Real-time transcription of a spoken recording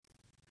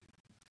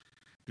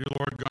Dear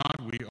Lord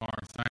God, we are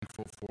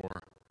thankful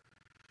for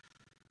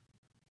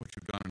what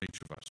you've done in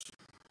each of us.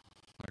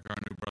 Like our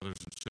new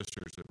brothers and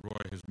sisters that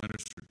Roy has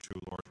ministered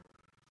to, Lord,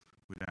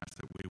 we'd ask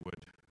that we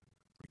would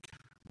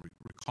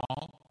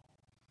recall,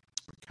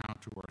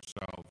 recount to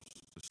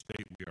ourselves the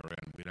state we are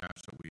in. We'd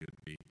ask that we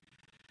would be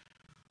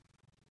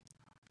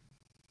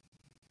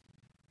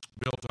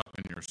built up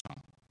in your Son.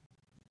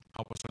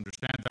 Help us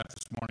understand that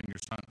this morning.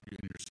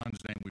 In your Son's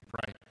name we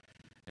pray.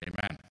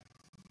 Amen.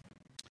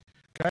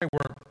 Okay,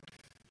 we're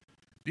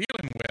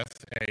dealing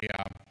with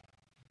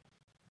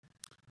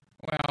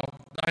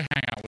I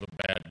hang out with a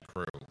bad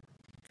crew,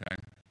 okay?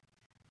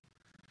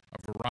 A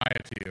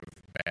variety of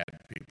bad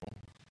people.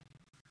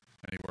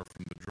 Anywhere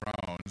from the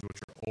drones,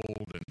 which are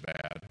old and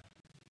bad.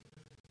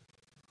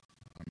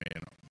 I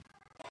mean,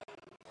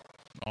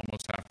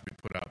 almost have to be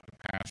put out to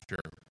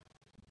pasture.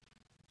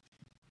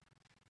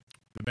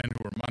 The men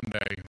who are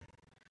Monday,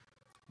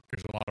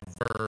 there's a lot of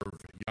verve,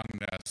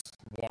 youngness,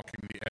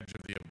 walking the edge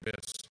of the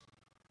abyss.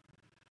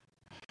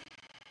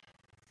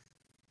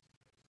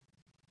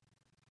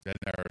 Then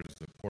there's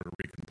the Puerto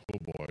Rican pool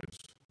boys.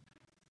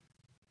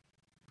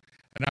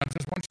 And I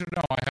just want you to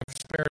know I have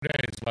spare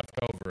days left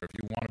over. If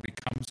you want to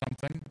become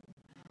something,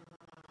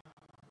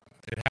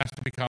 it has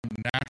to become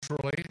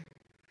naturally,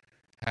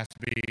 has to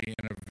be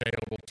an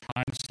available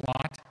time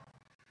slot,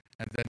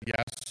 and then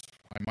yes,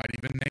 I might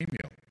even name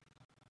you.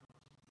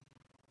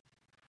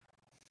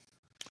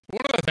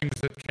 One of the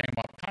things that came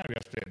up kind of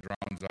yesterday at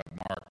Drones that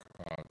Mark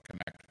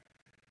Connect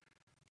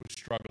was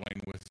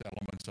struggling with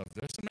elements of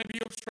this, and maybe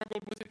you've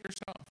struggled with it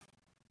yourself.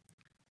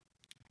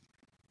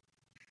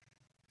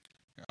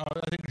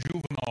 I think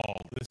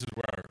juvenile, this is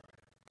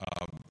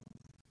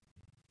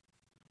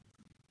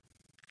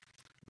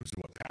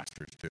what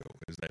pastors do,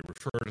 is they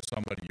refer to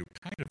somebody you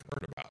kind of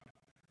heard about,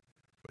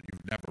 but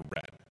you've never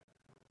read.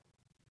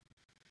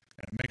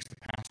 And it makes the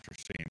pastor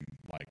seem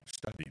like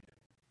studied,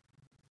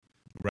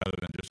 rather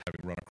than just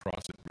having run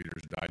across it,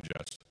 Reader's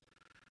Digest,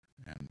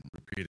 and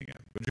repeating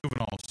it. But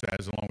juvenile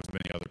says, along with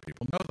many other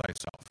people, know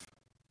thyself.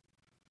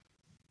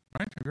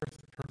 Right? Have you ever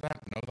heard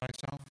that? Know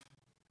thyself?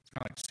 It's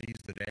kind of like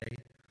seize the day.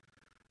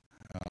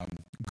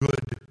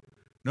 Good.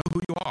 Know who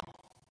you are.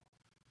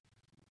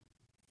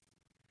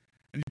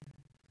 And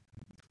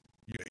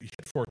you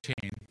hit 14,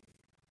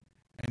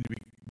 and you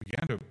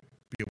began to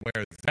be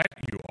aware that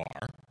you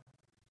are.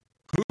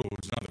 Who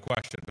is another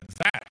question, but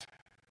that.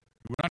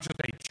 We're not just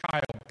a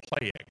child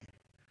playing.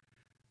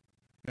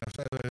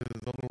 So the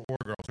little war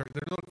girls,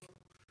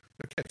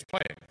 they're kids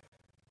playing.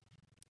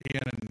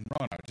 Ian and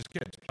Rona, just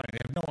kids playing. They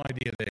have no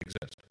idea they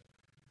exist.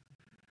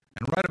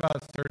 And right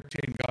about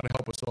 13, God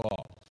help us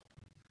all,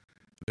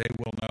 they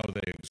will know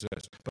they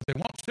exist. But they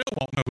still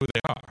won't know who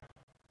they are.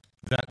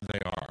 That they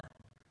are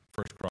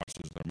first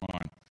crosses their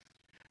mind.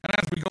 And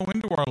as we go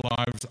into our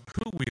lives,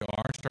 who we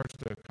are starts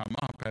to come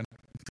up. And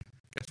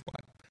guess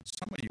what?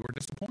 Some of you are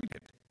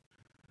disappointed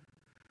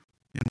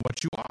in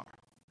what you are.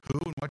 Who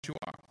and what you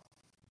are.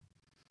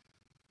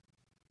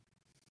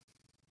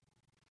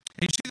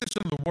 And you see this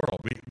in the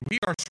world. We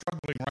are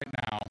struggling right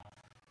now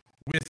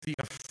with the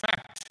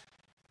effect,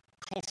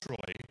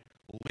 culturally,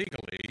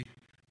 legally,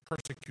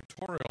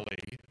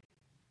 persecutorially,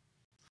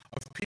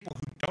 of people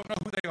who don't know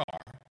who they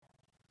are,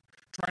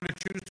 trying to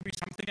choose to be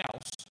something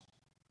else,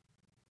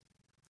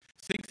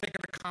 think they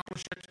can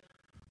accomplish it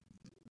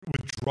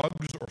with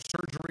drugs or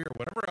surgery or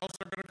whatever else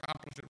they're going to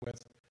accomplish it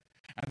with,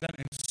 and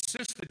then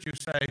insist that you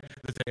say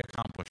that they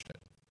accomplished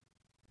it.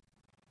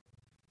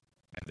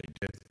 And they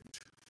didn't.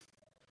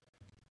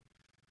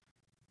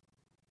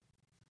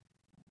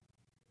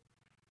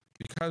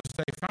 Because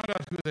they found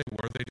out who they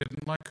were, they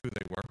didn't like who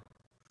they were.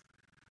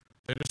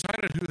 They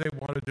decided who they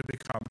wanted to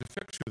become to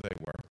fix who they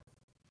were.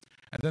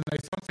 And then they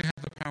thought they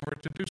had the power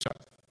to do so.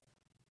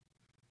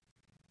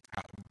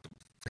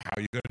 How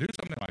are you going to do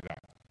something like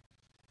that?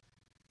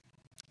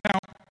 Now,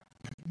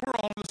 we're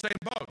all in the same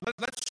boat.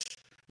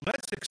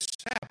 Let's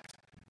accept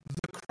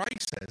the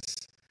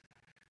crisis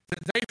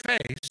that they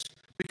face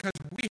because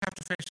we have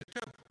to face it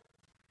too.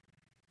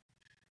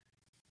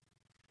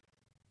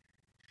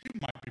 You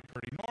might be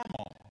pretty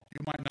normal.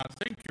 You might not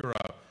think you're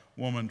a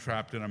woman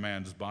trapped in a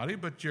man's body,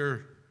 but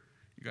you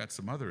got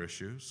some other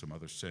issues, some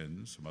other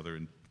sins, some other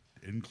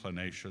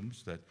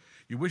inclinations that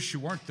you wish you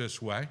weren't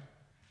this way.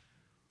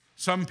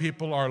 Some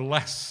people are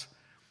less,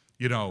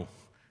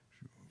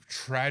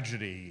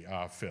 tragedy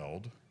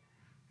filled.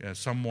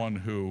 Someone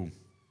who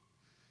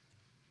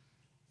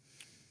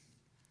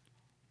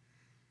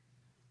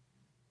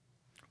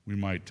we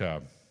might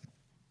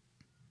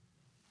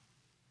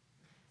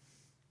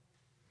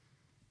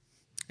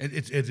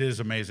it is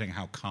amazing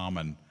how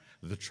common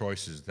the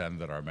choices then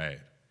that are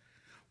made.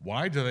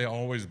 Why do they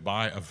always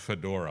buy a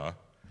fedora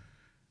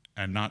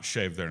and not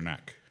shave their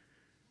neck?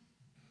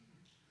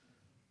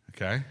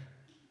 Okay?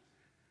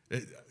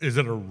 Is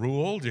it a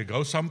rule? Do you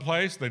go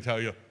someplace, they tell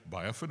you,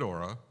 buy a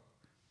fedora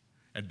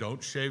and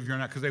don't shave your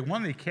neck? Because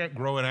they can't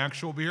grow an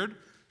actual beard,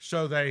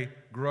 so they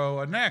grow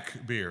a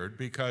neck beard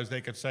because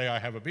they could say, I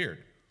have a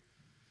beard.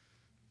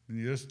 And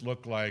you just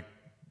look like,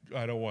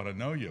 I don't want to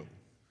know you.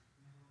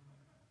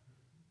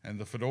 And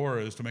the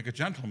fedora is to make a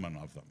gentleman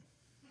of them.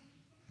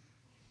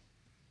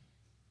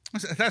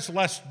 That's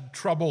less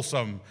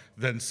troublesome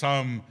than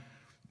some,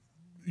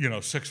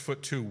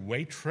 6'2"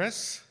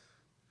 waitress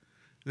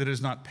that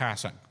is not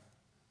passing,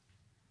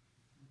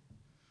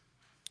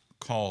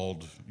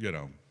 called,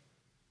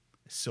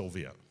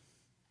 Sylvia.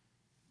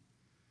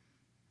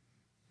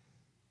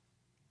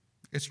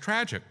 It's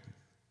tragic.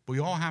 We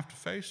all have to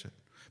face it.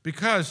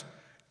 Because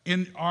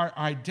in our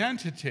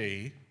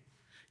identity,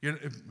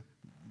 and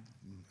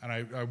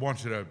I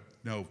want you to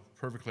know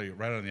perfectly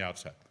right on the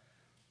outset,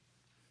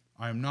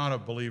 I am not a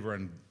believer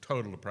in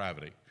total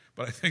depravity,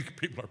 but I think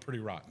people are pretty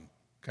rotten,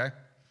 okay?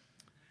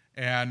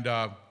 And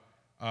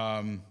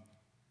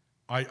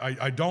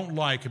I don't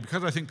like,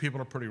 because I think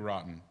people are pretty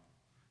rotten,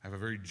 I have a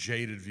very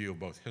jaded view of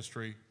both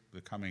history,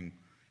 the coming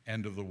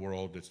end of the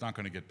world. It's not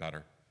going to get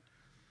better.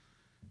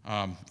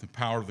 The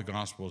power of the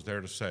gospel is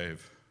there to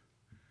save,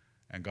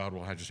 and God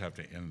will just have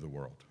to end the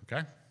world,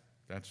 okay?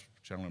 That's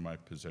generally my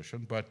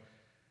position. But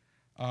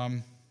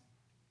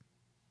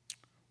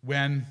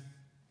when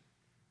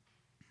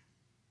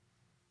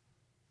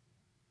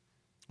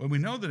we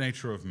know the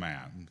nature of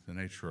man, the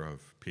nature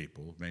of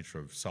people, the nature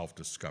of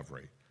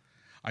self-discovery,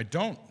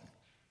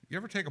 you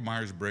ever take a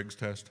Myers-Briggs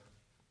test?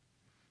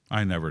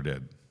 I never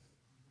did,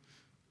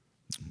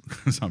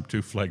 because I'm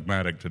too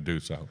phlegmatic to do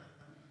so.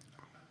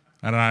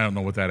 And I don't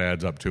know what that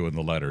adds up to in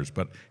the letters,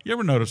 but you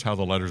ever notice how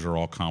the letters are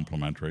all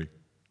complimentary?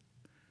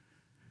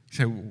 You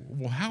say,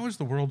 well, how is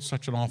the world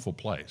such an awful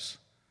place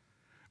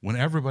when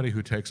everybody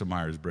who takes a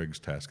Myers-Briggs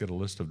test get a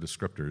list of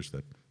descriptors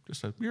that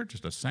you're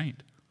just a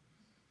saint,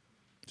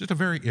 just a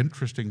very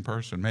interesting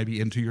person, maybe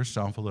into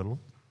yourself a little?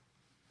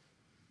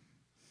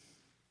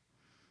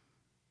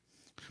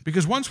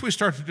 Because once we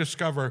start to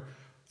discover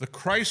the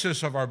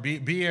crisis of our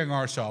being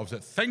ourselves,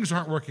 that things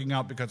aren't working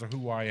out because of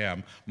who I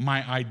am,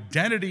 my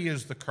identity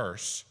is the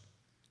curse,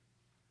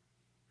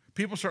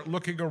 people start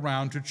looking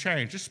around to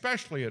change,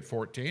 especially at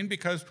 14,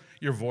 because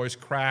your voice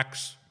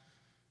cracks,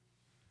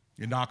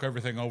 you knock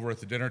everything over at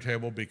the dinner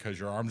table because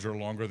your arms are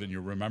longer than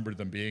you remembered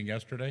them being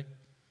yesterday,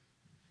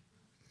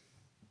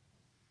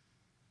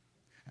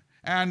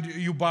 and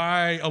you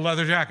buy a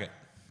leather jacket,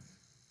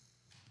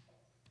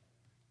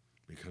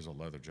 because a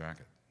leather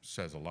jacket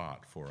says a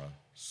lot for a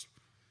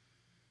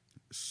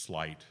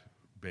slight,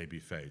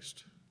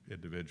 baby-faced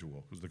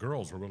individual, because the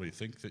girls will really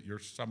think that you're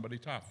somebody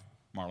tough,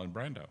 Marlon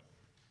Brando.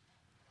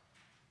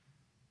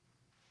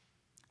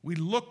 We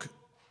look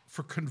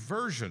for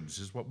conversions,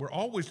 is what we're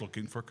always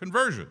looking for,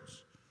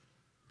 conversions.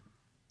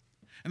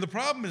 And the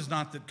problem is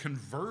not that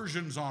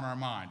conversion's on our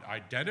mind.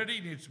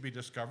 Identity needs to be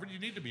discovered. You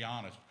need to be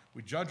honest.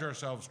 We judge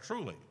ourselves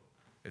truly.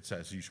 It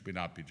says you should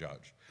not be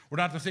judged. We're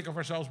not to think of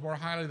ourselves more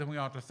highly than we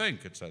ought to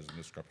think, it says in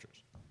the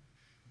scriptures.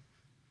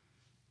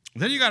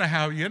 Then you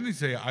need to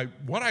say,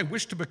 what I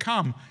wish to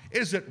become,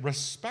 is it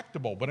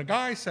respectable? When a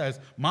guy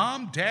says,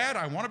 Mom, Dad,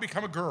 I want to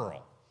become a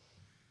girl,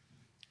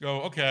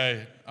 go,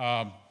 okay,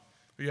 are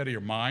you out of your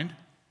mind?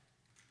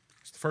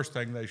 It's the first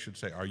thing they should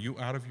say. Are you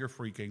out of your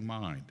freaking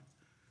mind?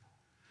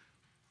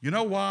 You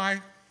know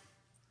why?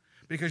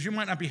 Because you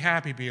might not be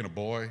happy being a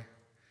boy,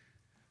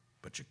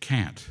 but you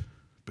can't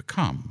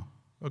become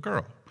a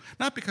girl.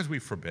 Not because we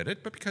forbid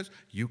it, but because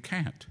you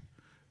can't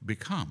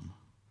become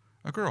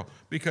a girl.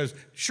 Because,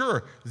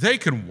 sure, they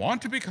can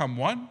want to become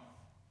one,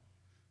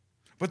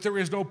 but there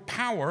is no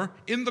power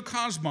in the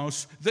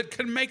cosmos that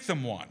can make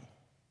them one.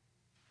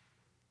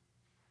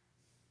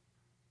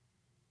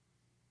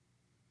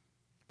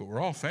 But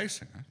we're all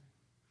facing it,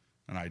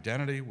 an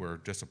identity we're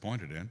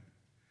disappointed in.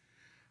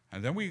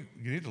 And then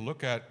you need to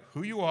look at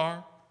who you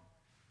are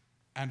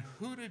and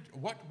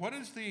what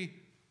is the,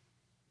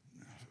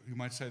 you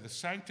might say, the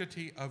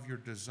sanctity of your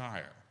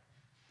desire.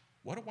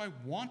 What do I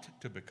want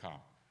to become?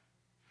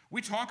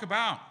 We talk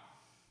about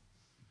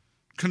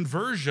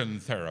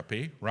conversion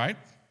therapy, right?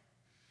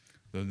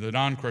 The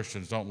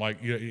non-Christians don't like,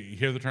 you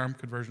hear the term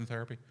conversion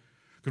therapy?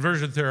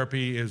 Conversion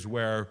therapy is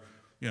where,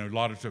 a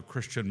lot of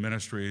Christian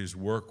ministries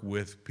work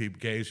with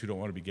gays who don't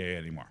want to be gay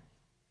anymore.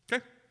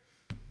 Okay?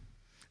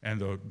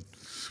 And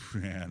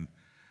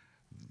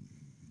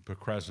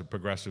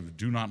progressive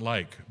do not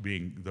like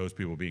those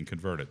people being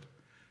converted.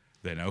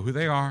 They know who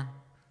they are,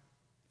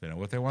 they know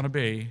what they want to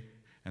be,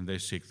 and they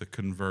seek the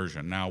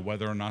conversion. Now,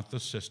 whether or not the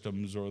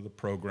systems or the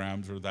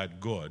programs are that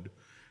good,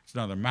 it's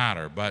another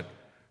matter, but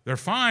they're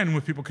fine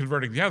with people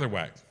converting the other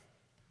way.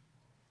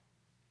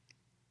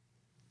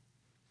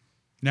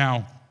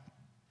 Now,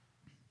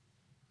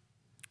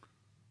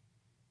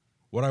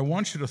 what I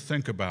want you to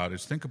think about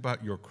is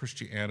your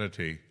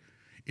Christianity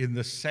in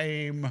the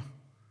same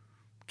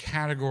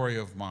category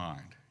of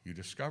mind. You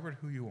discovered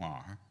who you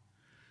are,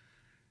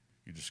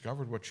 you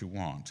discovered what you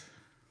want,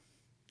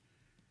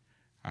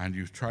 and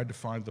you've tried to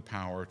find the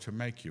power to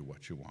make you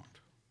what you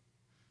want.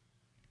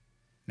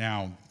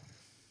 Now,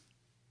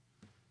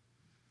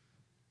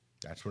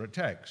 that's what it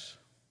takes.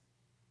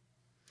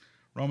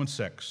 Romans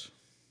 6,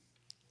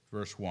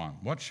 verse 1.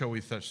 What shall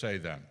we say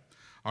then?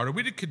 Are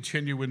we to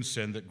continue in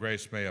sin that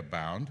grace may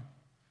abound?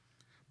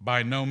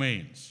 By no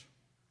means.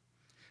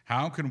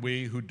 How can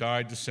we who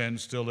died to sin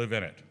still live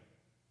in it?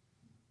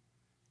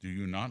 Do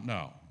you not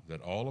know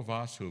that all of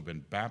us who have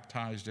been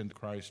baptized into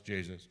Christ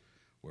Jesus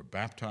were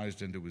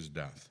baptized into his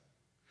death?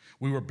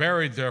 We were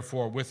buried,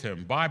 therefore, with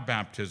him by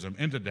baptism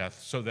into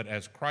death, so that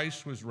as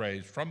Christ was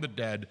raised from the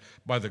dead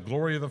by the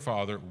glory of the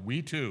Father,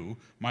 we too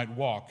might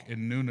walk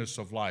in newness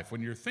of life. When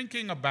you're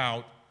thinking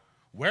about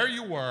where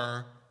you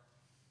were,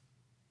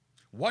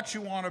 what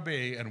you want to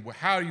be, and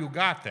how you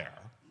got there,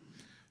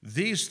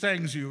 these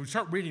things, you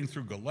start reading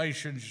through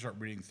Galatians, you start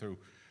reading through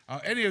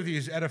any of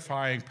these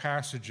edifying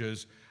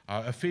passages.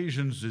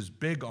 Ephesians is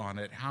big on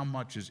it, how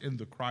much is in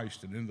the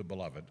Christ and in the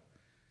beloved.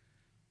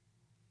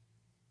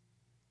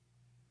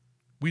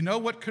 We know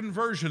what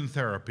conversion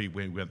therapy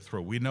we went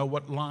through. We know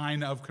what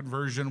line of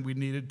conversion we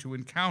needed to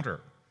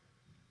encounter.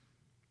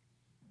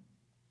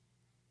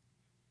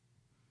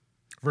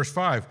 Verse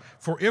 5,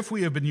 for if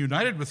we have been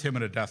united with him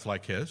in a death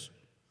like his,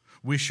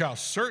 we shall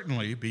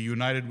certainly be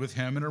united with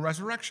him in a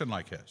resurrection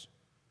like his.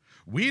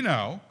 We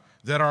know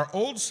that our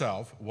old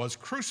self was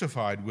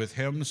crucified with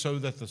him so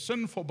that the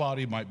sinful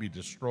body might be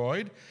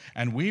destroyed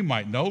and we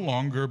might no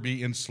longer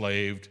be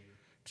enslaved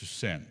to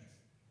sin.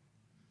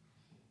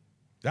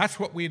 That's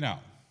what we know.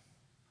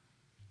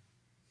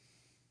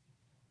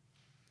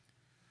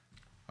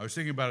 I was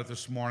thinking about it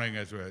this morning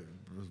as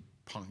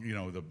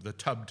the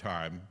tub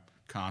time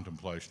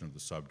contemplation of the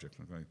subject.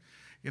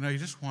 You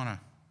just want to,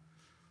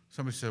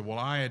 somebody said, well,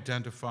 I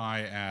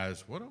identify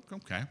as, well,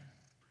 okay,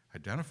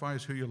 identify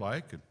as who you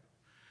like and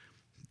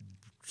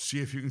see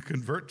if you can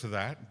convert to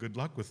that. Good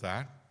luck with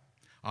that.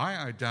 I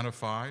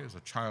identify as a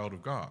child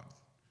of God.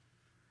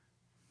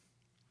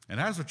 And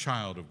as a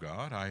child of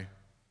God, I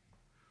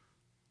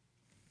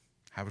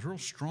have real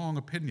strong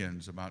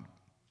opinions about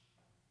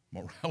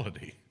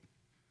morality.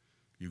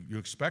 You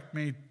expect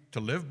me to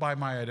live by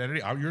my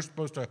identity? You're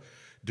supposed to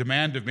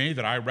demand of me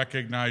that I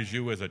recognize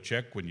you as a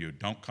chick when you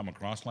don't come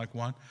across like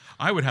one?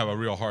 I would have a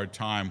real hard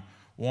time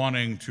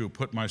wanting to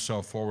put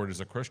myself forward as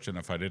a Christian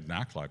if I didn't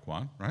act like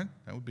one, right?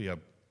 That would be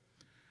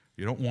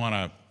you don't want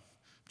to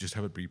just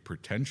have it be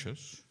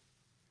pretentious.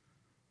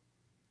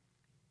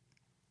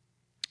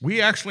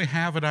 We actually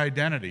have an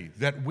identity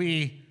that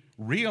we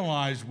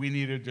realized we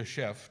needed to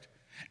shift,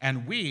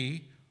 and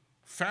we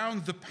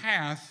found the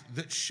path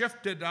that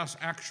shifted us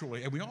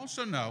actually. And we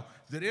also know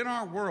that in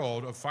our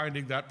world of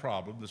finding that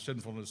problem, the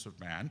sinfulness of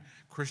man,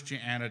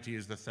 Christianity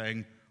is the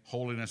thing,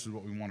 holiness is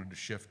what we wanted to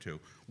shift to.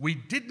 We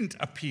didn't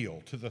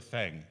appeal to the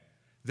thing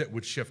that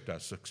would shift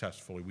us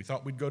successfully. We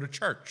thought we'd go to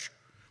church.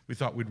 We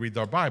thought we'd read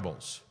our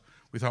Bibles.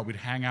 We thought we'd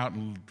hang out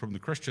from the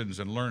Christians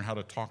and learn how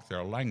to talk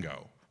their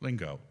lingo.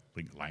 Lingo.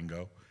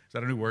 Is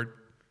that a new word?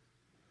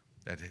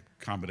 That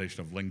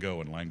combination of lingo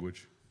and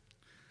language.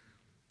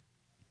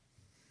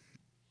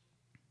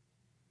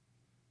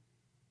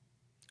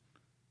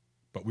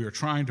 But we are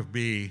trying to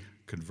be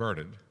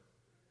converted.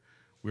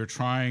 We're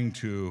trying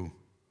to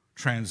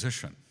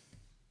transition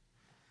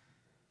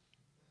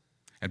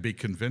and be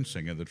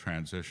convincing in the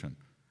transition.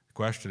 The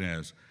question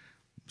is,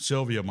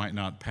 Sylvia might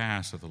not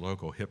pass at the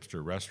local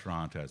hipster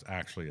restaurant as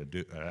actually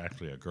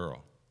a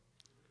girl,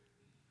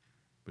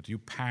 but do you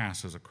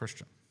pass as a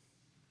Christian?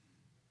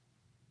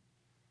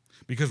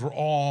 Because we're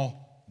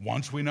all,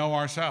 once we know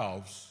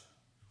ourselves,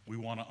 we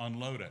want to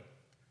unload it.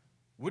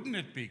 Wouldn't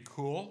it be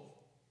cool?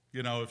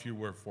 If you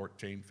were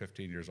 14,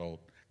 15 years old.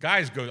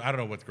 Guys I don't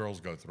know what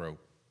girls go through.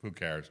 Who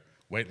cares?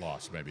 Weight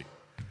loss, maybe.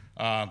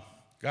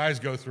 Guys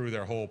go through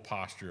their whole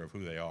posture of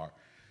who they are.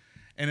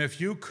 And if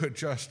you could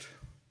just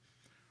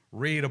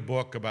read a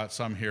book about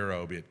some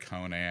hero, be it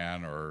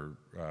Conan or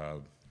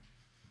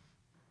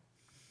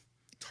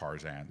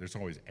Tarzan. There's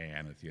always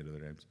Anne at the end of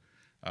their names.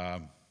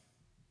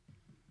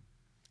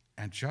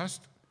 And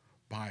just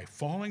by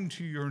falling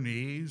to your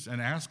knees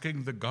and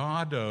asking the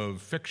God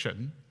of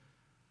fiction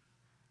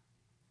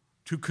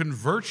to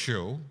convert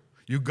you,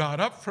 you got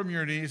up from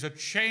your knees a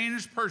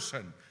changed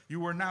person. You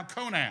were now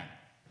Conan.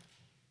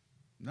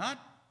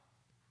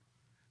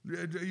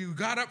 You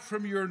got up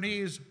from your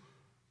knees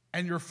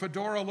and your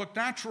fedora looked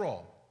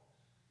natural.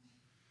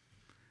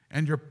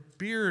 And your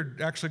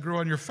beard actually grew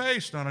on your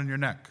face, not on your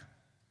neck.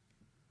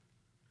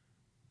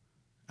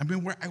 I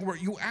mean, where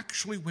you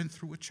actually went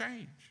through a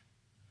change.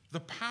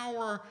 The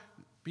power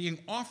being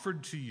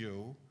offered to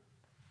you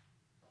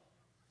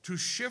to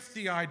shift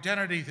the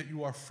identity that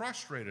you are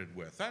frustrated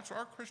with. That's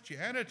our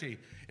Christianity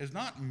is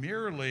not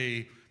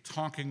merely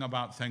talking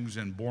about things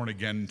in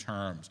born-again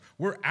terms.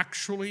 We're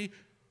actually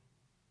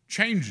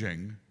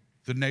changing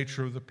the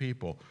nature of the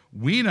people.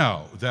 We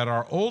know that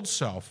our old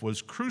self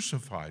was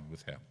crucified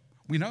with him.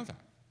 We know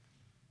that.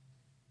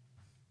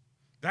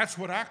 That's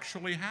what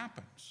actually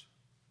happens.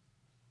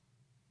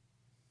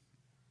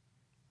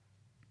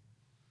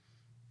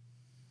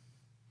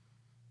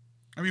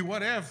 I mean,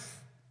 what if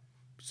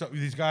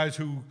these guys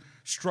who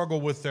struggle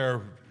with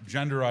their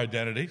gender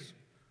identities,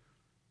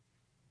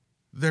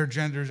 their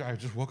genders, I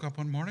just woke up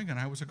one morning and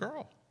I was a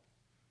girl.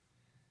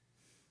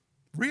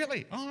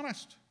 Really,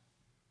 honest.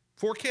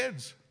 4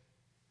 kids.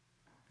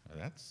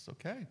 That's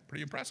okay,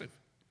 pretty impressive.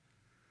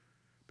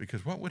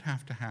 Because what would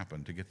have to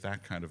happen to get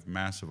that kind of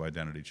massive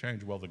identity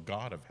change? Well, the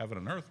God of heaven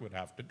and earth would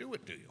have to do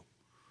it to you.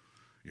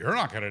 You're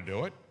not going to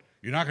do it.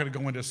 You're not going to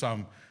go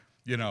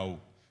into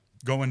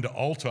go into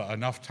Ulta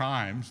enough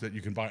times that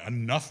you can buy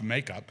enough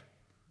makeup.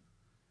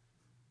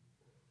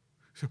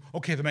 So,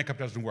 okay, the makeup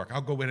doesn't work.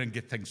 I'll go in and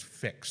get things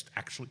fixed,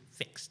 actually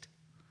fixed.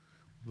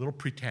 A little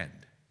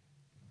pretend.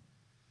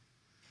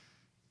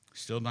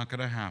 Still not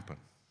going to happen.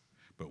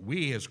 But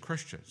we as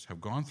Christians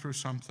have gone through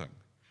something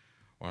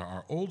where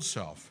our old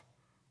self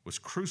was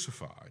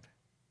crucified,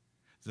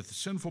 that the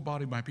sinful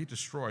body might be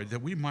destroyed,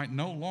 that we might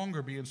no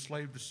longer be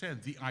enslaved to sin.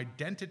 The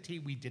identity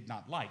we did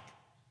not like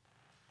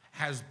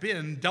has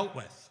been dealt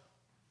with.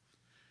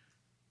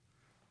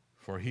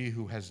 For he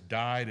who has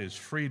died is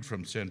freed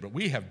from sin, but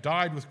we have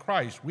died with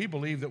Christ. We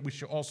believe that we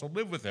shall also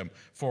live with him,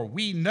 for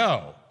we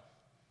know.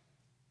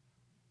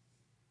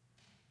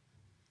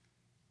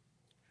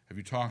 Have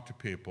you talked to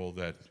people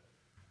that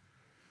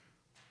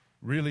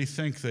really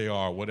think they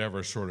are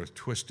whatever sort of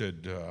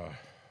twisted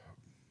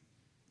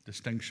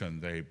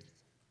distinction they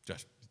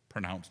just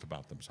pronounced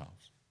about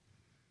themselves?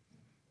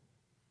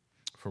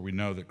 For we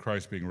know that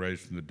Christ, being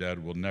raised from the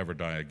dead, will never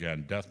die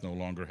again. Death no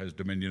longer has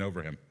dominion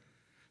over him.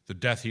 The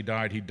death he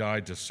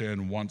died to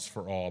sin once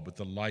for all, but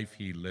the life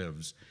he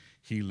lives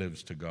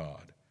to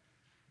God.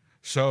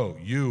 So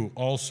you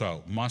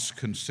also must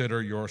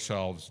consider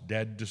yourselves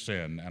dead to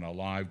sin and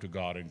alive to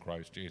God in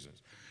Christ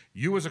Jesus.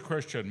 You as a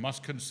Christian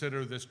must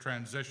consider this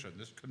transition,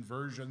 this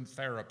conversion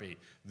therapy,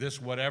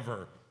 this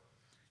whatever.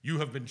 You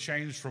have been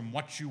changed from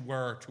what you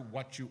were to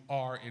what you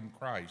are in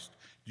Christ.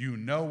 You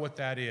know what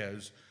that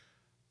is,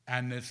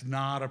 and it's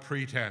not a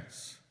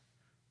pretense.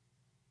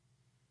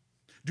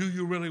 Do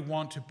you really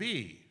want to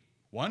be?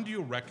 One, do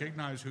you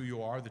recognize who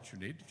you are that you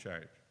need to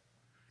change?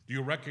 Do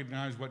you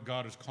recognize what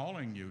God is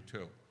calling you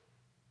to?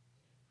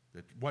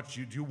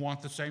 Do you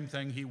want the same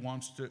thing he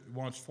wants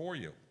for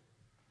you?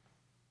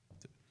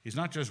 He's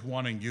not just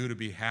wanting you to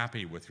be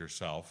happy with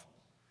yourself,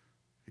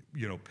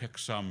 pick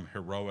some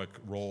heroic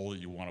role that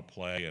you want to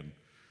play and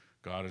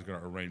God is going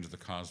to arrange the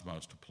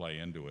cosmos to play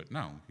into it.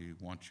 No, he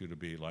wants you to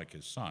be like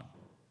his son.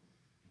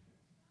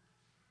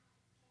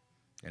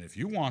 And if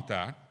you want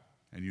that,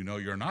 and you know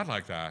you're not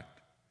like that,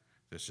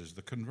 this is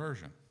the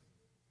conversion.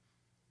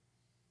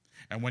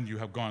 And when you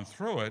have gone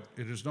through it,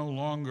 it is no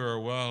longer,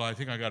 well, I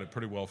think I got it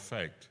pretty well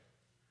faked.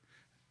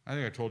 I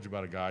think I told you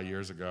about a guy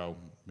years ago,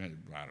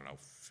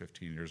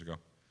 15 years ago,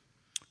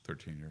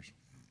 13 years,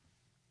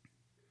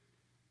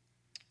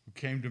 who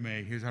came to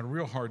me. He's had a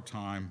real hard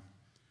time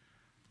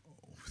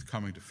with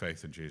coming to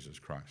faith in Jesus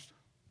Christ.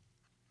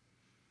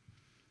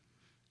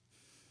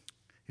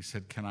 He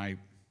said, can I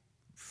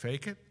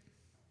fake it?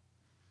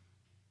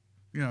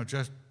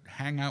 Just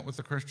hang out with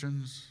the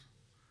Christians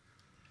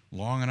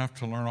long enough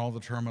to learn all the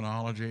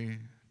terminology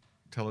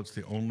till it's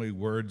the only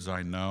words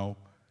I know,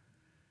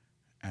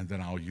 and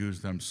then I'll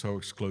use them so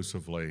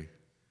exclusively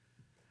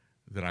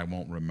that I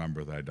won't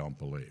remember that I don't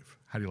believe.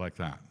 How do you like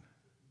that?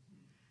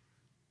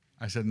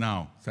 I said,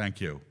 no,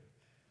 thank you.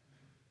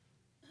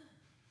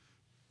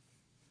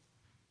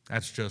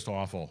 That's just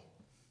awful.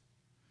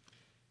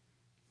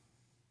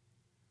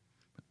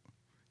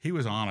 He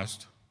was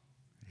honest.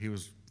 He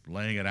was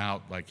laying it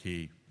out like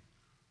he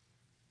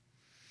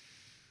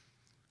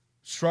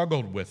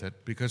struggled with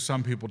it, because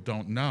some people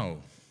don't know.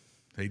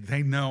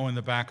 They know in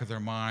the back of their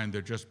mind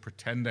they're just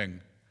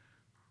pretending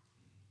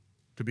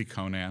to be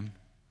Conan,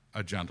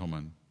 a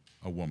gentleman,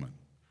 a woman.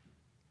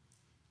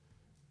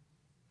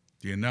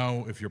 Do you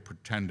know if you're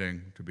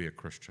pretending to be a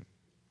Christian?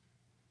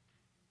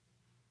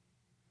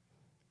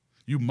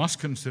 You must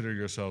consider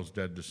yourselves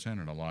dead to sin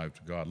and alive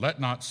to God. Let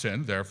not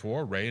sin,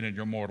 therefore, reign in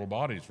your mortal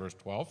bodies, verse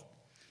 12,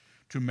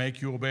 to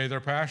make you obey their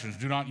passions.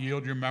 Do not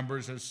yield your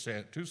members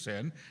to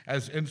sin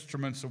as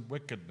instruments of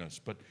wickedness,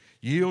 but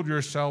yield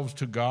yourselves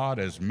to God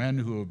as men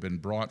who have been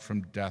brought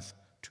from death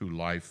to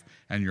life,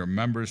 and your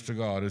members to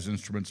God as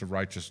instruments of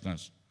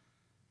righteousness.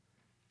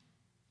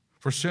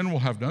 For sin will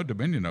have no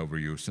dominion over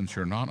you, since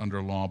you're not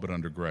under law but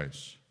under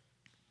grace.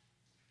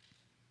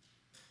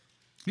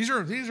 These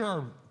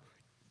are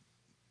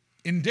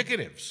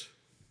indicatives.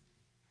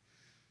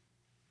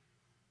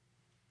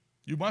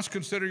 You must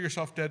consider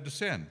yourself dead to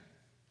sin.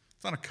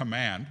 It's not a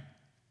command,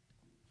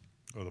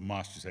 or the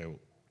must. You say, well,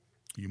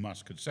 you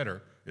must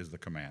consider is the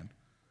command.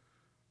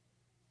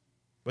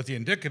 But the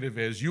indicative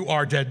is you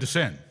are dead to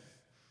sin.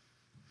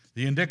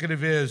 The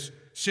indicative is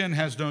sin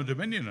has no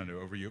dominion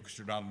over you because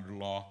you're not under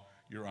law,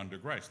 you're under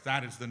grace.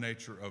 That is the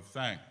nature of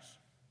things.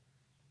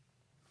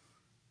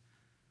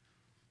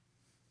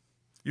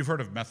 You've heard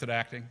of method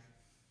acting?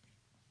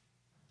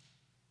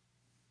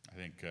 I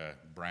think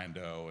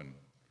Brando and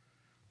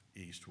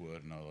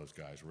Eastwood and all those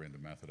guys were into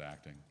method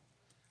acting.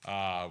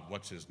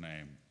 What's his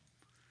name?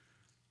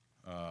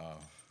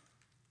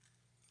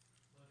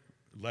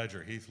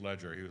 Heath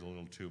Ledger. He was a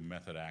little too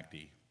method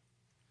acty.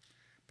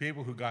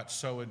 People who got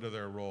so into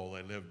their role,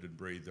 they lived and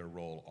breathed their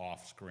role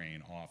off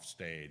screen, off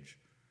stage.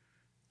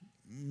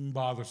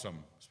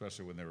 Bothersome,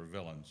 especially when they were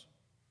villains.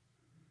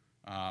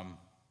 And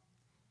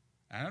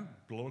a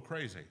little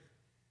crazy.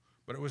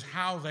 but it was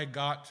how they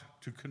got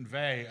to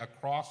convey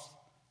across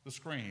the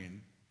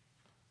screen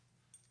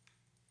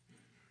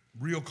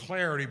real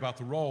clarity about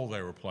the role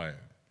they were playing.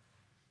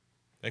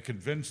 They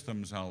convinced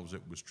themselves it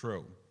was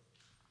true.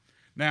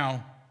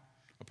 Now,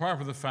 apart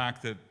from the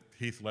fact that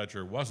Heath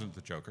Ledger wasn't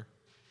the Joker,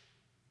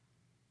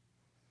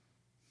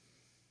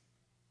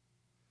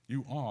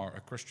 you are a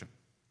Christian.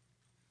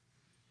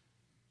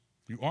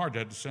 You are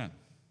dead to sin.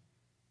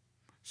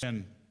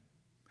 Sin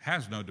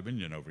has no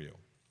dominion over you.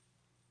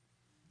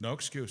 No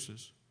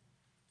excuses.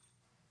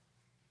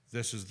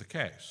 This is the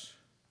case.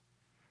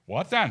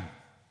 What then?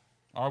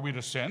 Are we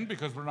to sin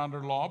because we're not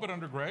under law but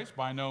under grace?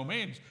 By no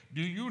means.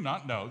 Do you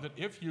not know that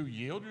if you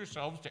yield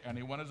yourselves to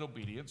anyone as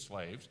obedient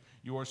slaves,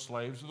 you are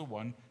slaves of the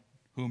one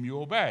whom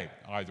you obey,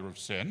 either of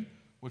sin,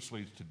 which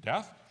leads to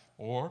death,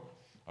 or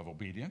of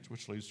obedience,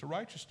 which leads to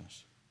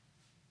righteousness?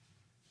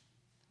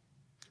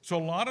 So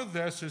a lot of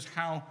this is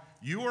how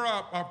you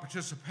are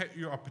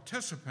you're a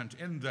participant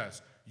in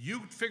this.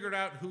 You figured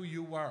out who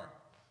you were.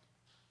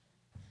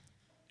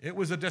 It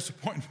was a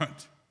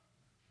disappointment.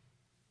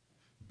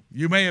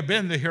 You may have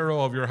been the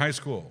hero of your high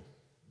school,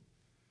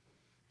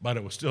 but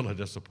it was still a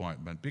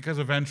disappointment because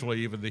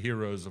eventually even the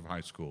heroes of high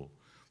school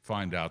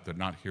find out they're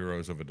not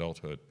heroes of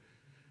adulthood.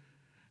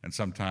 And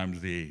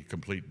sometimes the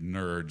complete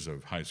nerds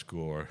of high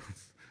school are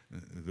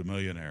the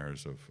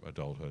millionaires of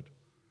adulthood.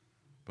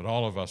 But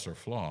all of us are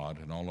flawed,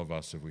 and all of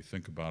us, if we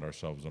think about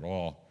ourselves at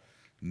all,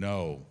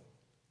 know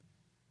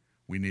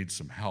we need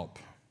some help.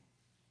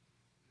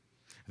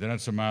 Then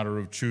it's a matter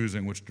of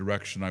choosing which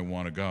direction I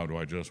want to go. Do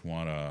I just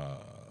want to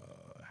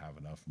have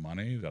enough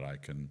money that I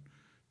can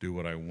do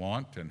what I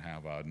want and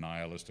have a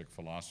nihilistic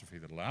philosophy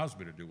that allows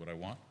me to do what I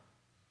want?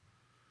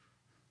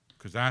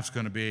 Because that's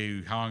going to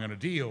be how I'm going to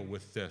deal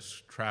with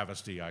this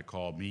travesty I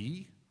call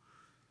me.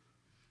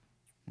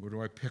 Or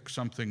do I pick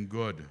something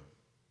good?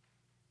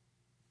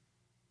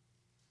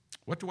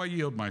 What do I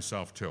yield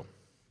myself to?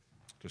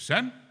 To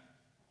sin?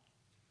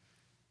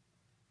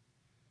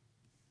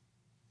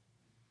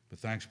 But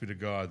thanks be to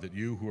God that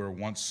you who were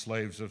once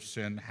slaves of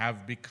sin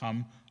have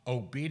become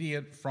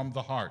obedient from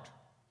the heart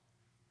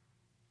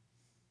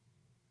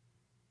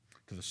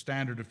to the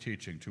standard of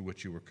teaching to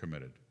which you were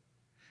committed.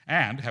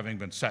 And, having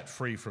been set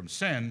free from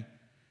sin,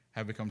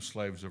 have become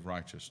slaves of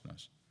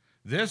righteousness.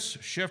 This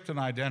shift in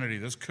identity,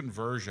 this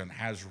conversion,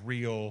 has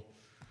real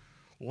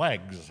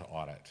legs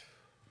on it.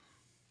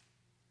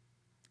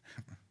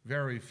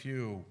 Very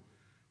few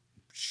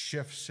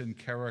shifts in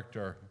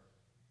character.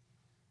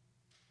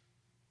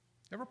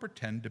 Ever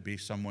pretend to be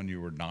someone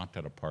you were not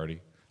at a party?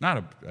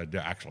 Not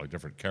actually a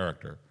different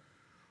character,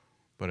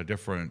 but a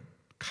different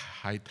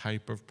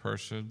type of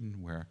person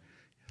where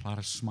a lot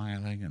of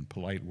smiling and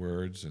polite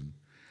words, and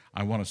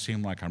I want to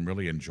seem like I'm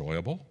really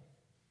enjoyable.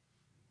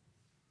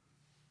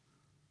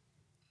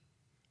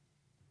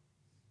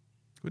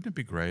 Wouldn't it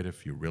be great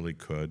if you really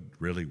could,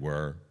 really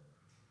were?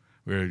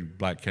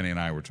 Black Kenny and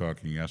I were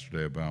talking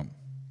yesterday about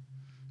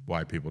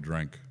why people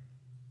drink.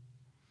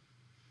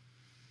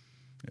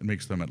 It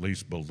makes them at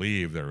least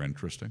believe they're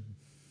interesting.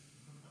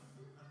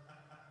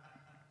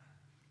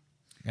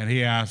 And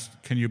he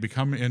asked, can you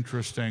become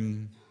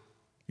interesting,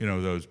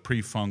 those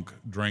pre-funk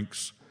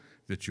drinks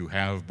that you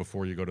have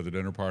before you go to the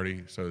dinner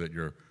party so that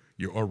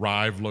you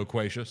arrive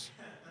loquacious?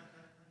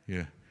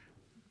 Yeah.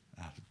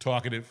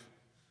 Talkative.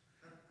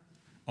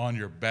 On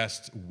your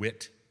best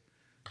wit,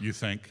 you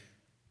think.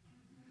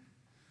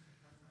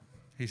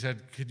 He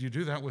said, could you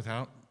do that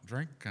without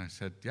drink? And I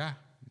said, yeah,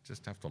 you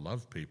just have to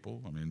love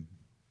people. I mean,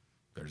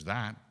 there's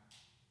that.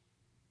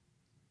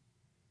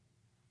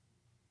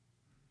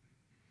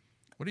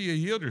 What do you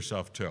yield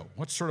yourself to?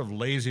 What sort of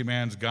lazy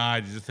man's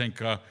guide do you think,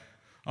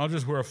 I'll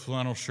just wear a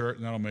flannel shirt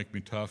and that'll make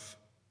me tough?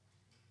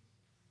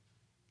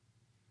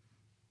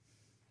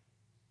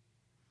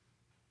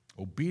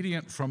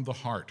 Obedient from the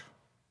heart.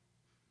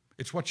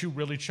 It's what you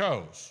really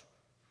chose.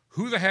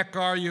 Who the heck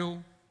are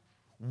you?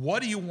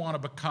 What do you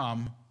want to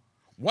become?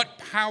 What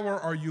power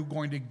are you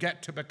going to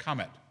get to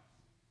become it?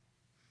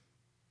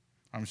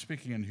 I'm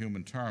speaking in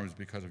human terms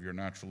because of your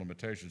natural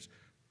limitations.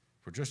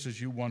 For just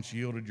as you once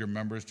yielded your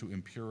members to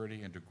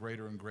impurity and to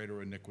greater and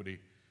greater iniquity,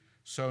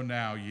 so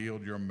now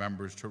yield your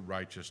members to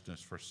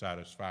righteousness for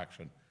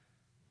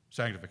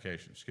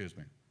sanctification.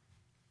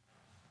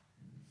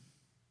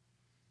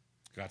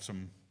 Got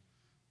some.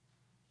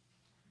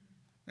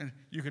 And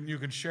you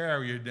can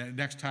share,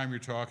 next time you're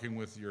talking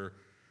with your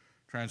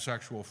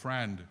transsexual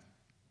friend,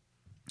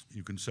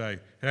 you can say,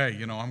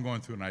 hey, I'm going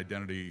through an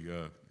identity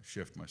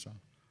shift myself.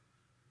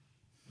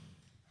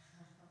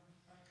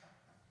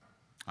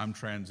 I'm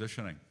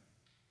transitioning.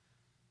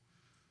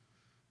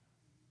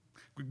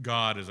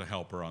 God is a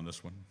helper on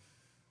this one.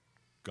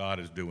 God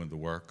is doing the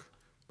work.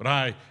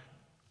 But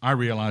I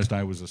realized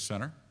I was a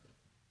sinner,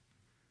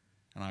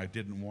 and I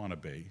didn't want to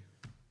be.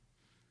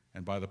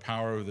 And by the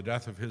power of the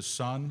death of his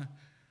Son,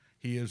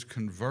 he is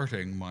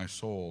converting my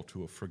soul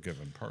to a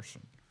forgiven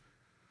person.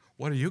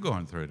 What are you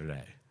going through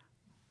today?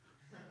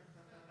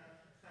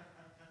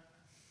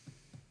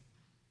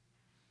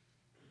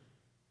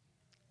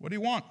 What do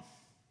you want?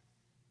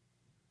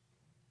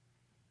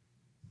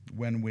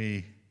 when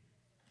we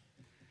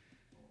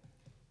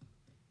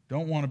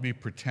don't want to be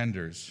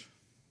pretenders.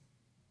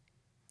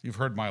 You've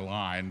heard my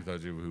line, those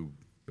of you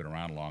who've been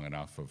around long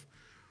enough, of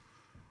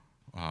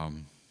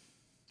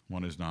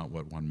one is not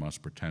what one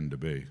must pretend to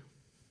be.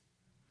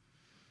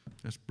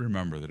 Just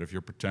remember that if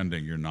you're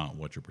pretending, you're not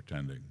what you're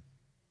pretending,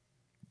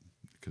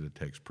 because it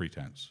takes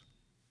pretense.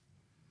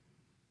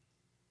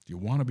 Do you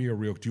want to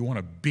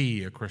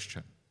be a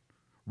Christian?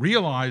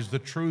 Realize the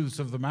truths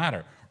of the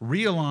matter.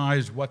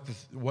 Realize what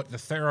the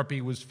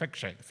therapy was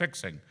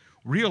fixing.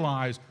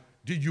 Realize,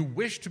 did you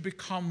wish to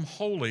become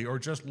holy or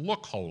just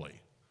look holy?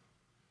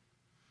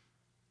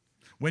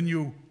 When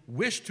you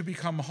wish to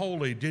become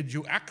holy, did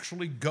you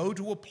actually go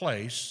to a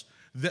place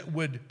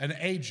an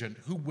agent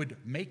who would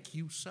make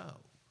you so?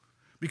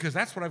 Because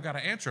that's what I've got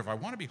to answer. If I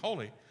want to be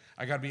holy,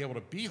 I got to be able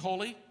to be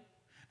holy,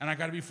 and I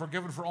got to be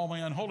forgiven for all my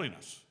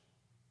unholiness.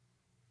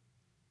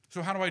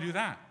 So how do I do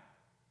that?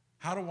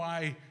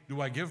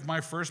 Do I give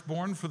my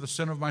firstborn for the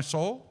sin of my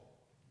soul?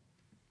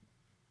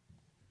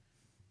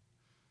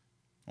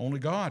 Only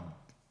God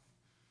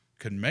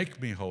can make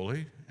me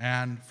holy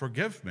and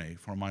forgive me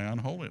for my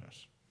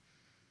unholiness.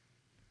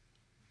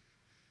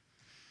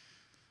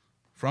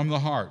 From the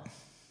heart,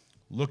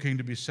 looking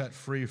to be set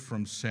free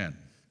from sin.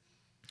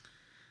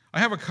 I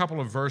have a couple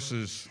of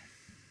verses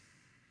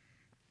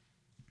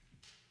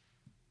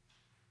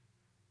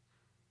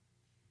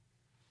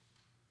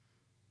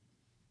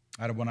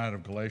one out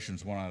of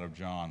Galatians, one out of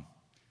John,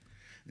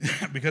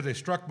 because they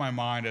struck my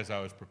mind as I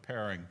was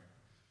preparing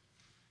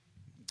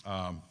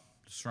the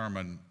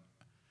sermon,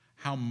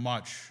 how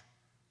much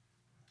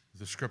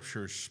the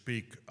Scriptures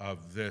speak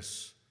of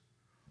this.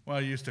 Well, I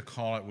used to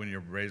call it, when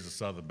you're raised a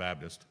Southern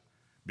Baptist,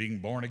 being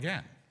born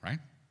again, right?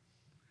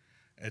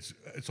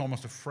 It's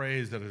almost a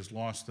phrase that has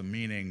lost the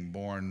meaning,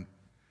 born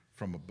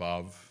from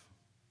above.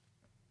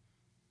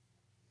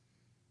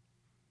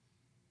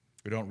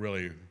 We don't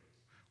really...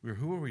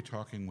 Who were we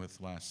talking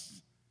with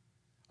last?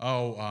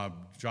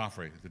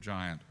 Joffrey, the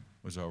giant,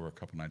 was over a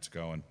couple nights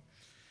ago,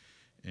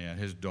 and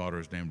his daughter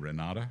is named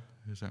Renata,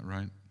 is that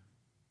right?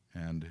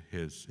 And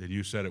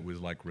you said it was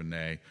like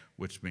Renee,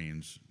 which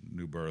means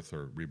new birth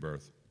or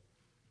rebirth.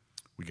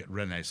 We get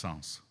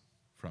renaissance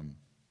from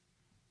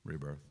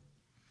rebirth.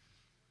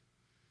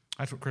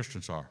 That's what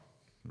Christians are,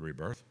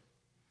 rebirth.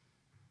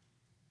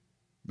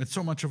 And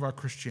so much of our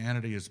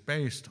Christianity is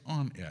based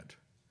on it.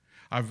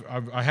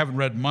 I haven't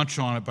read much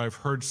on it, but I've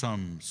heard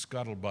some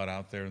scuttlebutt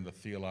out there in the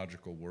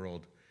theological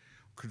world.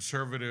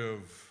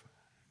 Conservative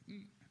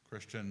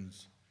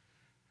Christians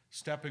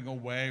stepping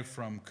away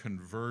from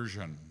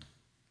conversion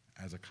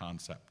as a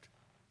concept.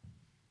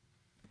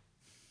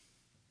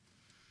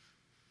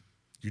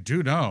 You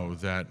do know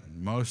that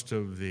most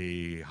of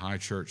the high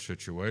church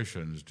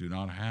situations do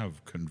not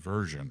have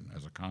conversion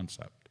as a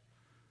concept.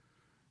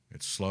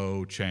 It's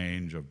slow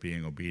change of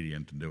being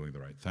obedient and doing the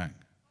right thing.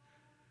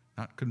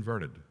 Not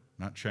converted.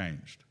 Not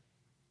changed.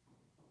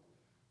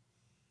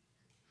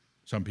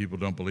 Some people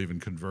don't believe in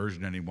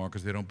conversion anymore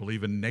because they don't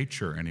believe in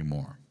nature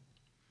anymore.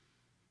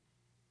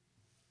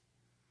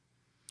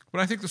 But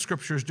I think the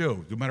Scriptures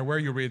do, no matter where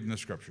you read in the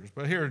Scriptures.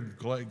 But here in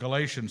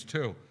Galatians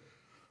 2,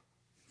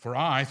 for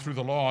I, through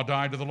the law,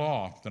 died to the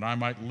law, that I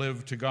might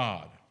live to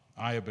God.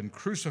 I have been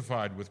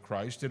crucified with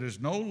Christ. It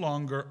is no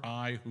longer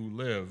I who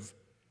live,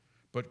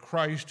 but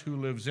Christ who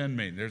lives in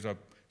me. There's a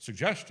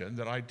suggestion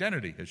that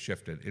identity has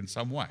shifted in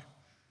some way.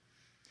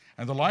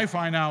 And the life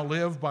I now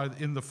live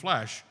in the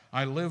flesh,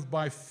 I live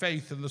by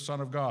faith in the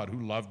Son of God, who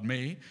loved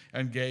me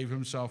and gave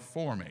himself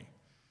for me.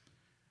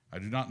 I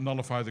do not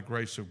nullify the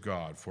grace of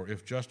God, for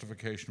if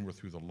justification were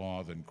through the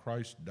law, then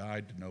Christ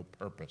died to no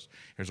purpose.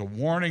 There's a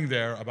warning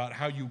there about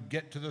how you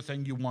get to the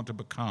thing you want to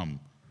become.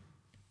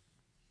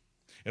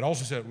 It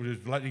also said, it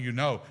was letting you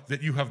know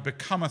that you have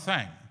become a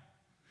thing.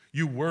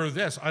 You were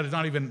this. It's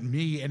not even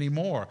me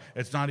anymore.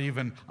 It's not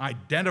even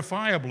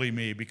identifiably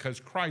me,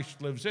 because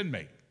Christ lives in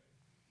me.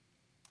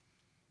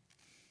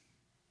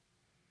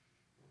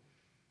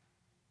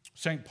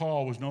 St.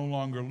 Paul was no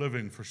longer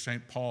living for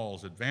St.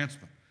 Paul's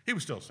advancement. He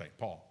was still St.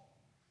 Paul.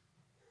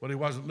 But he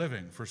wasn't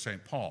living for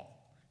St. Paul.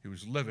 He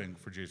was living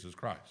for Jesus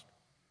Christ.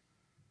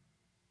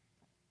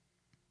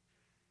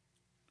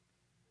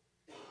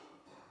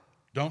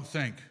 Don't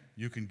think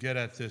you can get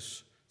at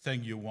this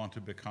thing you want to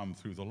become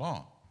through the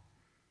law.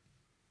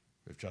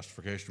 If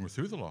justification were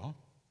through the law,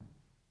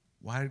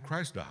 why did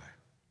Christ die?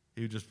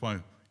 He would just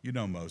point,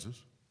 Moses,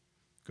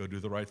 go do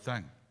the right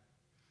thing.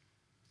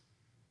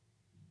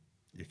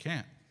 You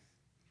can't.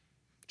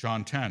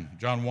 John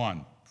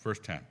 1, verse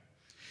 10.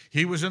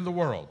 He was in the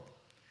world,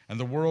 and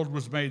the world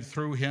was made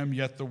through him,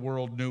 yet the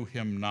world knew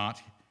him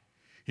not.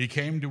 He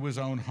came to his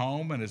own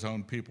home, and his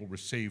own people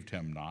received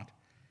him not.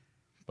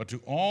 But to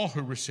all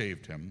who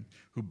received him,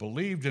 who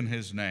believed in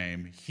his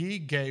name, he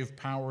gave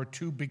power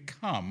to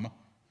become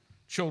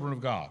children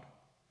of God,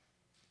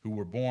 who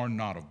were born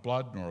not of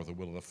blood, nor of the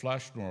will of the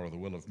flesh, nor of the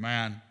will of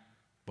man,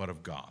 but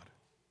of God.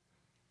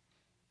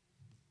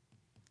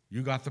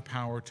 You got the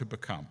power to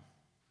become.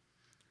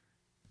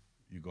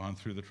 You've gone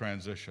through the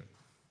transition.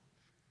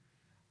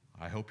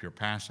 I hope you're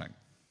passing.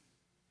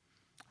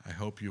 I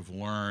hope you've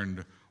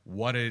learned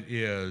what it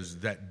is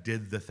that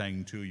did the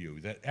thing to you.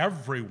 That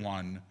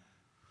everyone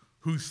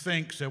who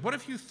thinks that, what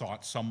if you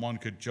thought someone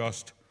could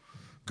just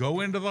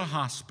go into the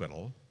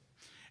hospital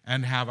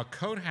and have a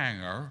coat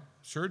hanger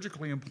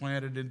surgically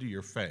implanted into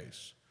your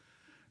face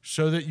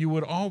so that you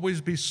would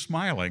always be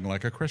smiling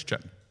like a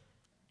Christian?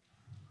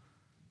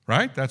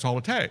 Right? That's all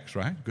it takes,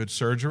 right? Good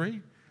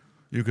surgery.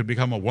 You could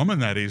become a woman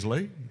that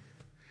easily.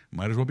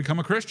 Might as well become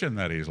a Christian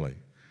that easily.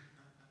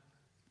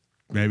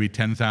 Maybe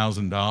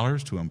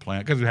 $10,000 to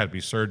implant, because it had to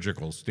be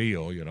surgical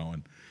steel,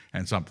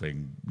 and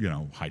something,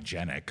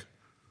 hygienic.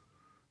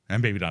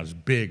 And maybe not as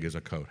big as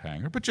a coat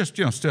hanger, but just,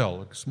 still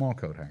like a small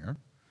coat hanger.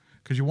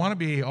 Because you want to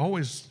be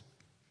always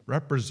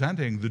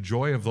representing the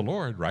joy of the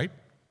Lord, right?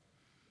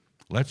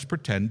 Let's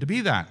pretend to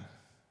be that,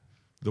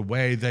 the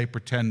way they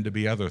pretend to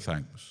be other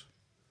things.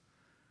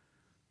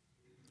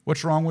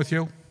 What's wrong with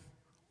you?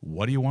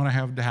 What do you want to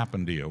have to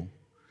happen to you?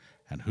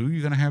 And who are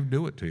you going to have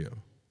do it to you?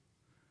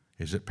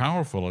 Is it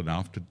powerful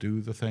enough to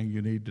do the thing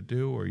you need to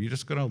do, or are you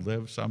just going to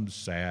live some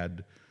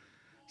sad,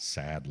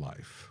 sad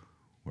life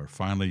where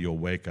finally you'll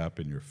wake up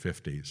in your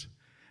 50s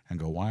and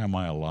go, why am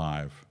I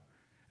alive?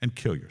 And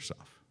kill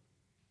yourself.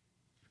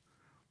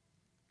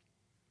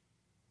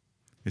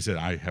 He said,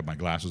 I have my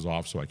glasses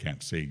off so I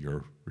can't see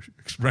your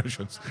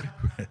expressions.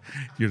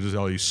 You're just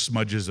all these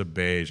smudges of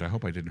beige. I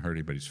hope I didn't hurt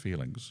anybody's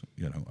feelings.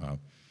 I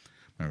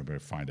better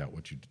find out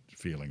what you're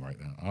feeling right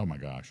now. Oh, my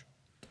gosh.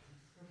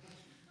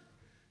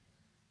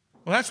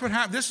 Well, that's what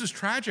happened. This is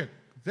tragic.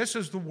 This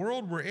is the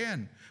world we're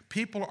in.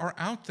 People are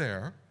out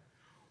there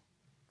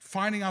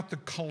finding out the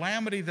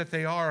calamity that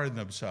they are in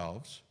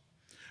themselves,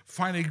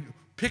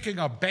 picking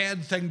a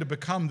bad thing to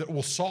become that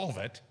will solve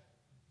it.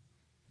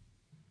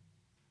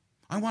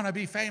 I want to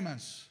be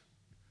famous.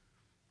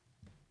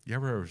 You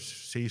ever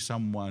see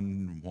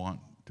someone want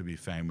to be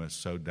famous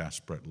so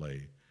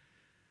desperately,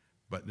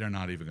 but they're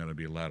not even going to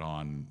be let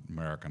on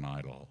American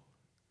Idol?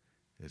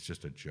 It's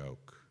just a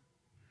joke.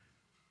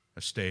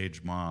 A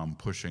stage mom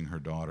pushing her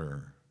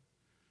daughter,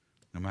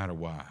 no matter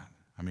what.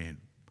 I mean,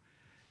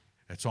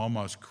 it's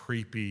almost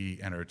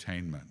creepy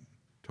entertainment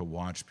to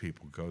watch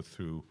people go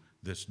through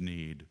this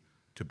need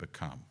to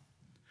become.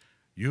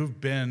 You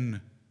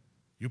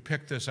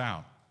picked this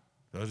out.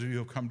 Those of you who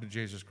have come to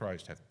Jesus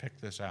Christ have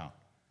picked this out.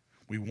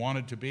 We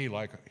wanted to be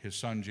like his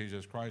son,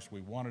 Jesus Christ.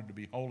 We wanted to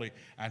be holy,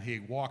 and he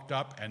walked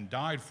up and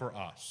died for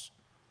us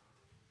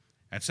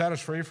and set us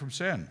free from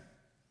sin.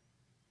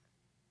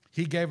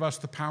 He gave us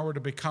the power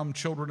to become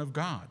children of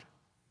God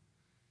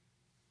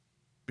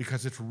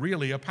because it's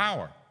really a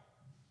power.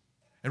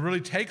 It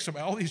really takes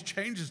all these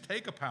changes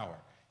take a power.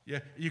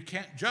 You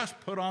can't just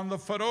put on the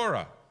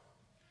fedora.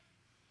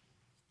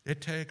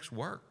 It takes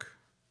work.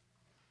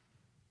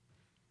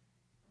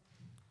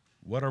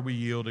 What are we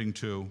yielding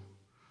to?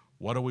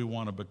 What do we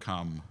want to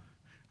become?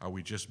 Are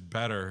we just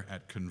better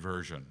at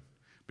conversion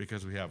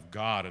because we have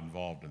God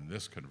involved in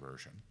this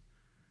conversion?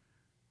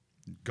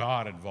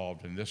 God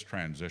involved in this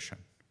transition.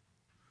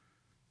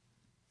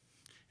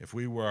 If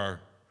we were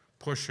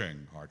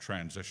pushing our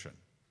transition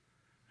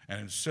and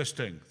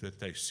insisting that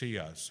they see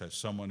us as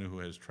someone who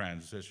has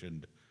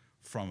transitioned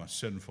from a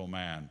sinful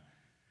man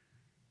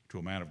to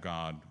a man of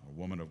God or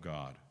woman of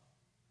God,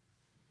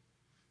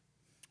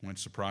 it might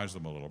surprise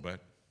them a little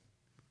bit.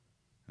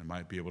 They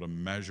might be able to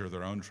measure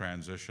their own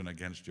transition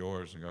against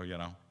yours and go,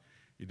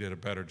 you did a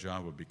better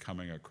job of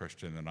becoming a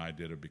Christian than I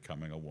did of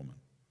becoming a woman.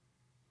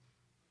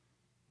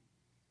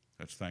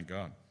 Let's thank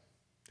God.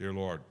 Dear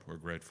Lord, we're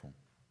grateful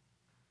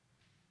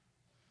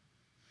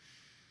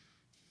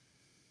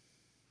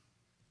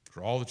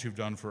for all that you've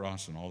done for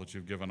us and all that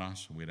you've given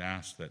us. And we'd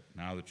ask that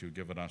now that you've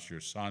given us your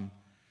Son,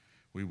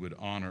 we would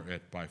honor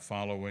it by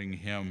following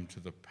him to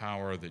the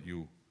power that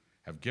you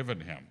have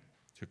given him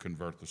to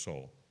convert the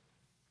soul.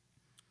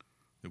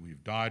 That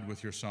we've died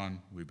with your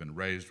Son, we've been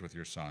raised with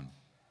your Son.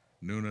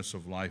 Newness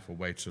of life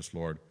awaits us,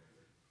 Lord.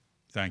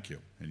 Thank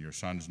you. In your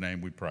Son's name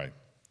we pray.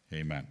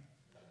 Amen.